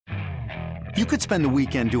You could spend the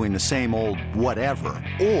weekend doing the same old whatever,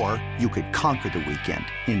 or you could conquer the weekend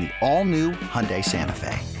in the all-new Hyundai Santa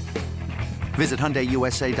Fe. Visit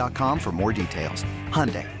HyundaiUSA.com for more details.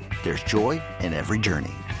 Hyundai, there's joy in every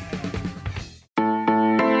journey.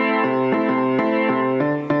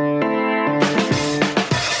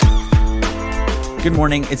 Good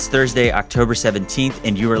morning. It's Thursday, October 17th,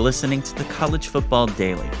 and you are listening to the College Football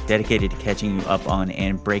Daily, dedicated to catching you up on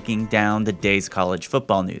and breaking down the day's college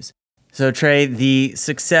football news. So, Trey, the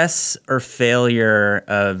success or failure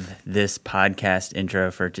of this podcast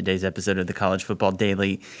intro for today's episode of the College Football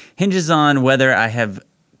Daily hinges on whether I have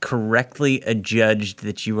correctly adjudged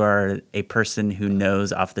that you are a person who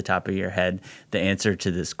knows off the top of your head the answer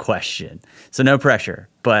to this question. So no pressure,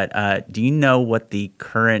 but do you know what the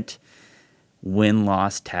current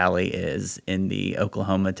win-loss tally is in the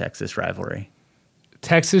Oklahoma-Texas rivalry?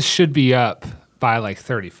 Texas should be up by like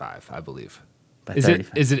 35, I believe. Is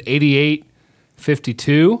it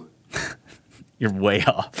 88-52? You're way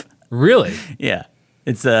off. Really? Yeah.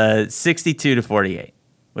 It's 62-48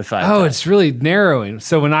 with 5 times. It's really narrowing.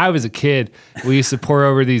 So when I was a kid, we used to pour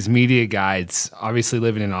over these media guides, obviously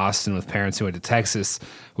living in Austin with parents who went to Texas.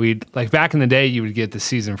 We'd, like back in the day, you would get the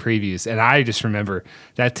season previews. And I just remember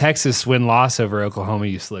that Texas win-loss over Oklahoma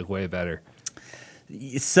used to look way better.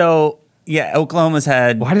 So, yeah, Oklahoma's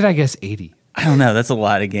had... Why did I guess 80? I don't know. That's a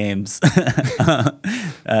lot of games.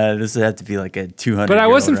 This would have to be like a 200. But I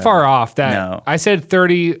wasn't far off. No. I said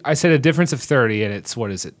 30. I said a difference of 30, and it's,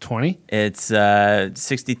 what is it, 20? It's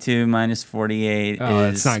 62 minus 48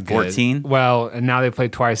 is not 14. Good. Well, and now they play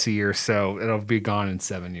twice a year, so it'll be gone in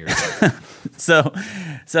 7 years. So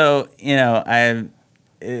you know,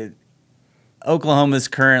 Oklahoma's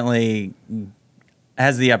currently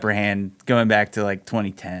has the upper hand going back to like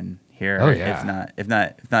 2010 here. Oh, yeah. If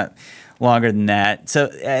not longer than that.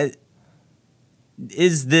 So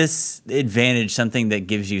is this advantage something that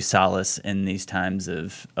gives you solace in these times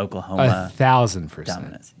of Oklahoma 1,000%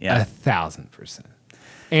 dominance? Yeah. 1,000%.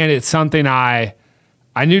 And it's something I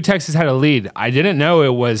knew Texas had a lead. I didn't know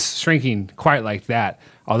it was shrinking quite like that.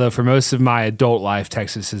 Although for most of my adult life,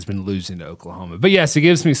 Texas has been losing to Oklahoma. But yes, it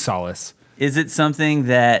gives me solace. Is it something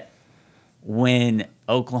that when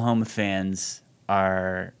Oklahoma fans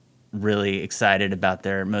are really excited about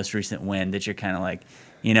their most recent win that you're kind of like,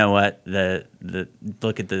 you know what, the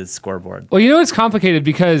look at the scoreboard? Well, you know, it's complicated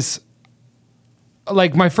because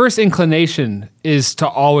like my first inclination is to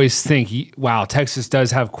always think, wow, Texas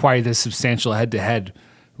does have quite a substantial head-to-head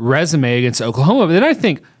resume against Oklahoma. But then I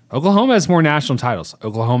think Oklahoma has more national titles.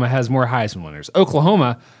 Oklahoma has more Heisman winners.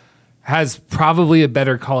 Oklahoma has probably a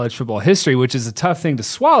better college football history, which is a tough thing to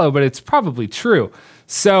swallow, but it's probably true.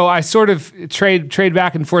 So I sort of trade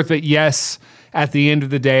back and forth, but yes, at the end of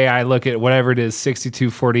the day, I look at whatever it is,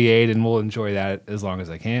 62-48, and we'll enjoy that as long as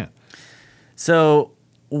I can. So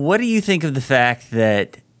what do you think of the fact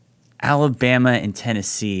that Alabama and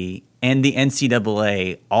Tennessee and the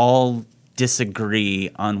NCAA all disagree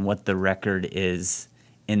on what the record is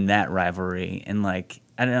in that rivalry? And like,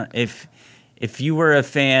 I don't know, if you were a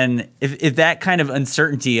fan, if that kind of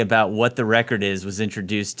uncertainty about what the record is was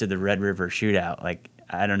introduced to the Red River Shootout, like,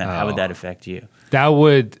 I don't know, how would that affect you? That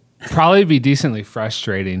would probably be decently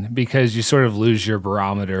frustrating because you sort of lose your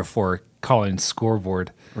barometer for calling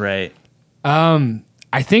scoreboard. Right.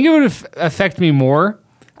 I think it would affect me more,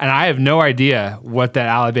 and I have no idea what that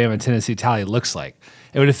Alabama-Tennessee tally looks like.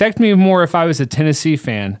 It would affect me more if I was a Tennessee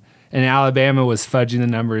fan and Alabama was fudging the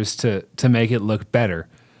numbers to make it look better.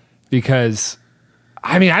 Because,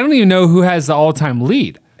 I mean, I don't even know who has the all-time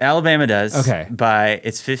lead. Alabama does. Okay.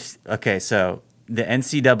 So the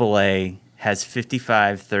NCAA has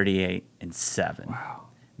 55, 38, and 7. Wow.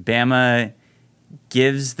 Bama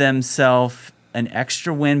gives themselves an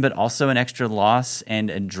extra win, but also an extra loss and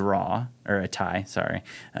a draw, or a tie, sorry,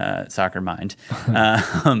 soccer mind.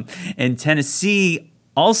 And Tennessee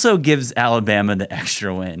also gives Alabama the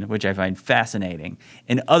extra win, which I find fascinating,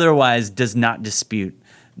 and otherwise does not dispute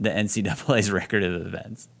the NCAA's record of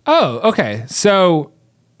events. Oh, okay. So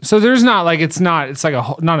there's not like it's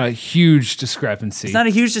like not a huge discrepancy. It's not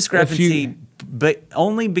a huge discrepancy, but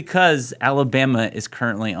only because Alabama is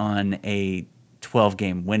currently on a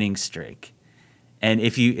 12-game winning streak. And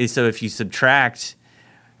if you subtract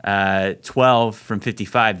 12 from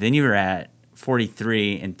 55, then you're at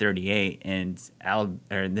 43 and 38, and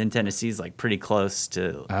then Tennessee's like pretty close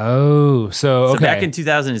to. Oh, so okay. So back in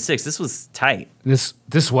 2006, this was tight.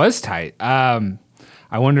 This was tight. I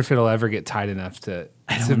wonder if it'll ever get tight enough to.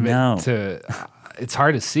 I don't know. It's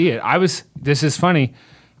hard to see it. This is funny.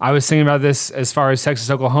 I was thinking about this as far as Texas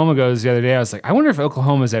Oklahoma goes the other day. I was like, I wonder if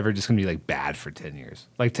Oklahoma's ever just going to be like bad for 10 years,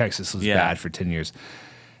 like Texas was bad for 10 years.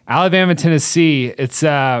 Alabama, Tennessee. It's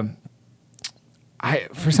for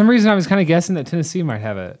some reason I was kind of guessing that Tennessee might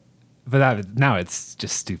have it, but now it's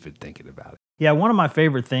just stupid thinking about it. Yeah, one of my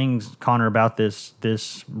favorite things, Connor, about this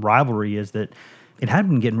rivalry is that it had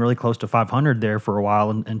been getting really close to 500 there for a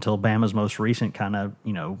while until Bama's most recent kind of,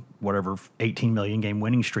 18 million game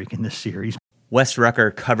winning streak in this series. Wes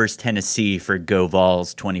Rucker covers Tennessee for Go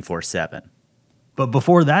Vols 24/7. But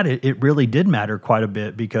before that, it really did matter quite a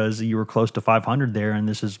bit because you were close to 500 there, and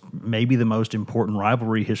this is maybe the most important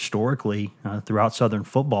rivalry historically throughout Southern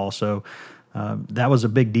football. So that was a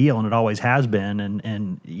big deal, and it always has been.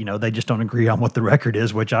 And they just don't agree on what the record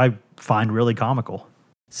is, which I find really comical.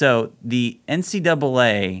 So the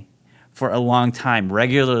NCAA, for a long time,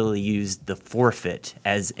 regularly used the forfeit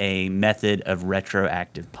as a method of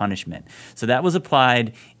retroactive punishment. So that was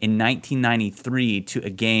applied in 1993 to a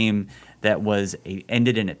game that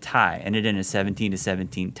ended in a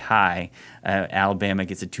 17-17 tie. Alabama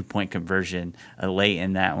gets a 2-point conversion late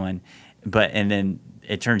in that one, and then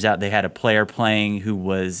it turns out they had a player playing who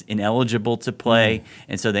was ineligible to play,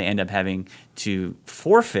 and so they end up having to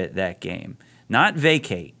forfeit that game. Not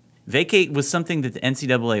vacate. Vacate was something that the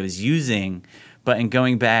NCAA was using, but in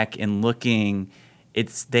going back and looking,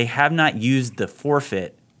 they have not used the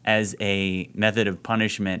forfeit as a method of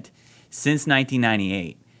punishment since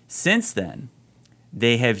 1998. Since then,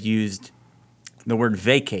 they have used the word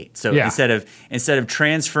vacate. So instead of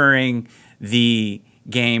transferring the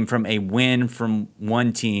game from a win from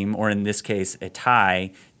one team, or in this case a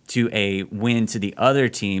tie, to a win to the other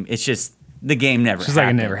team, it's just the game never happened. It's just like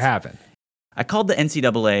it never happened. I called the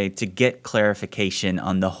NCAA to get clarification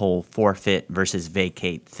on the whole forfeit versus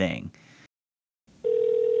vacate thing.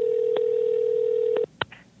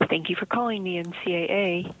 Thank you for calling the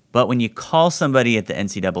NCAA. But when you call somebody at the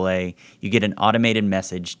NCAA, you get an automated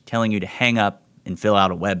message telling you to hang up and fill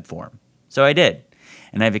out a web form. So I did.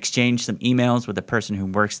 And I've exchanged some emails with a person who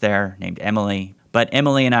works there named Emily. But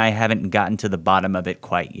Emily and I haven't gotten to the bottom of it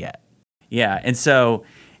quite yet. Yeah, and so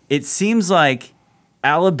it seems like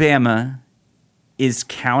Alabama is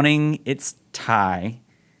counting its tie,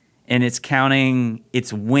 and it's counting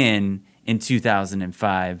its win in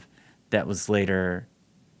 2005 that was later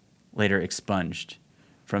expunged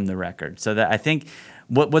from the record. So that I think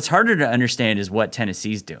what's harder to understand is what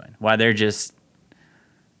Tennessee's doing, why they're just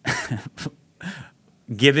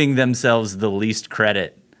giving themselves the least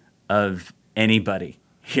credit of anybody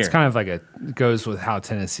here. It's kind of like it goes with how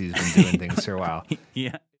Tennessee's been doing things for a while.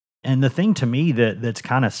 Yeah. And the thing to me that's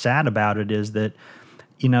kind of sad about it is that,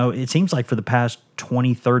 it seems like for the past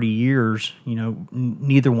 20, 30 years,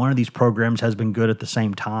 neither one of these programs has been good at the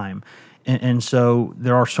same time. And so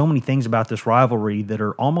there are so many things about this rivalry that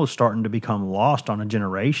are almost starting to become lost on a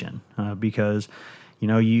generation because,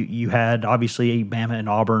 you had obviously Bama and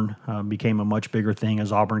Auburn became a much bigger thing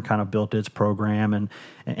as Auburn kind of built its program.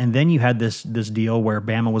 And then you had this deal where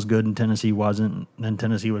Bama was good and Tennessee wasn't. And then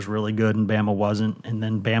Tennessee was really good and Bama wasn't. And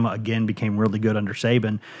then Bama again became really good under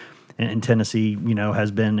Saban. And Tennessee, has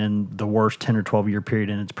been in the worst 10 or 12-year period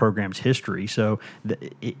in its program's history. So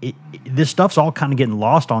this stuff's all kind of getting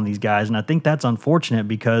lost on these guys, and I think that's unfortunate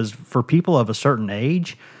because for people of a certain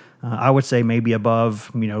age, I would say maybe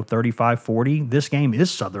above, 35, 40, this game is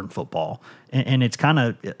Southern football. And it's kind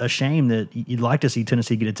of a shame that you'd like to see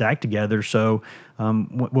Tennessee get its act together. So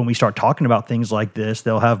when we start talking about things like this,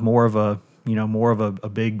 they'll have more of a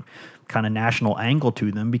big kind of national angle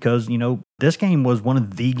to them because, this game was one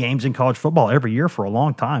of the games in college football every year for a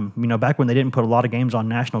long time. Back when they didn't put a lot of games on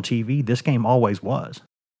national TV, this game always was.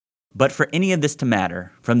 But for any of this to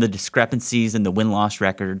matter, from the discrepancies in the win-loss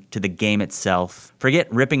record to the game itself,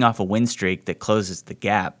 forget ripping off a win streak that closes the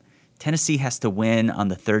gap. Tennessee has to win on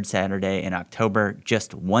the third Saturday in October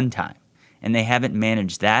just one time, and they haven't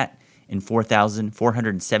managed that in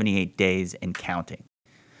 4,478 days and counting.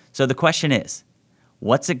 So the question is,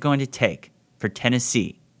 what's it going to take for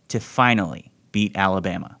Tennessee to finally beat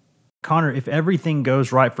Alabama? Connor, if everything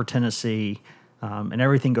goes right for Tennessee and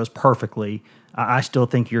everything goes perfectly, I still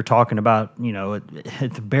think you're talking about,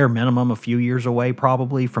 at the bare minimum, a few years away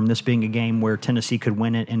probably from this being a game where Tennessee could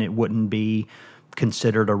win it and it wouldn't be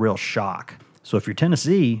considered a real shock. So if you're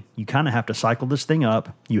Tennessee, you kind of have to cycle this thing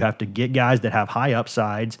up. You have to get guys that have high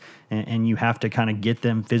upsides, and you have to kind of get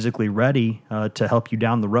them physically ready to help you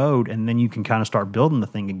down the road, and then you can kind of start building the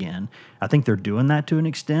thing again. I think they're doing that to an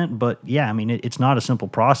extent, but yeah, it's not a simple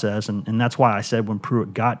process, and that's why I said when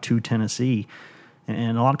Pruitt got to Tennessee,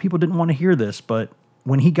 and a lot of people didn't want to hear this, but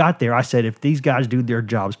when he got there, I said if these guys do their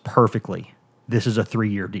jobs perfectly, this is a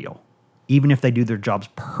 3-year deal. Even if they do their jobs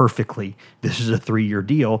perfectly, this is a 3-year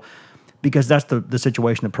deal. Because that's the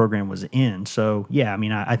situation the program was in. So, yeah,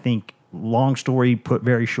 I think long story put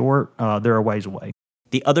very short, they're a ways away.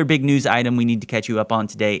 The other big news item we need to catch you up on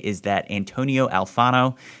today is that Antonio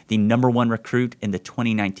Alfano, the number 1 recruit in the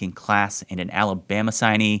 2019 class and an Alabama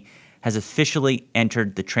signee, has officially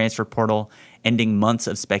entered the transfer portal, ending months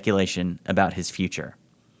of speculation about his future.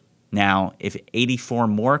 Now, if 84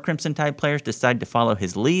 more Crimson Tide players decide to follow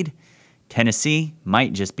his lead, Tennessee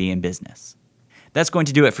might just be in business. That's going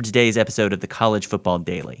to do it for today's episode of the College Football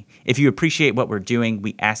Daily. If you appreciate what we're doing,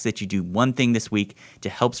 we ask that you do one thing this week to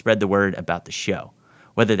help spread the word about the show.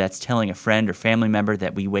 Whether that's telling a friend or family member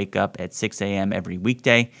that we wake up at 6 a.m. every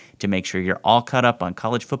weekday to make sure you're all caught up on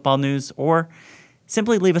college football news, or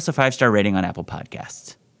simply leave us a 5-star rating on Apple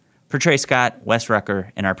Podcasts. For Trey Scott, Wes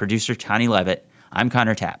Rucker, and our producer, Tani Levitt, I'm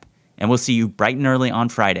Connor Tapp, and we'll see you bright and early on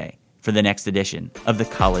Friday for the next edition of the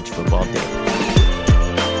College Football Daily.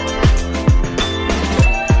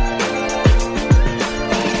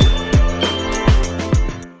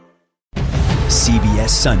 CBS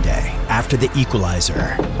Sunday, after The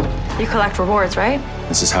Equalizer. You collect rewards, right?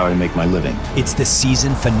 This is how I make my living. It's the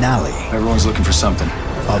season finale Everyone's looking for something.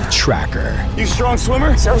 of Tracker. You strong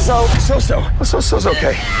swimmer? So-so. So-so's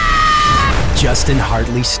okay. Justin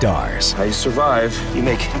Hartley stars. How you survive, you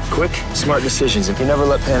make quick, smart decisions, and you never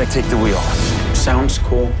let panic take the wheel. Sounds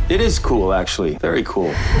cool. It is cool, actually. Very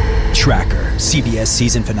cool. Tracker, CBS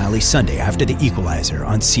season finale Sunday after The Equalizer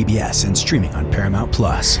on CBS and streaming on Paramount+.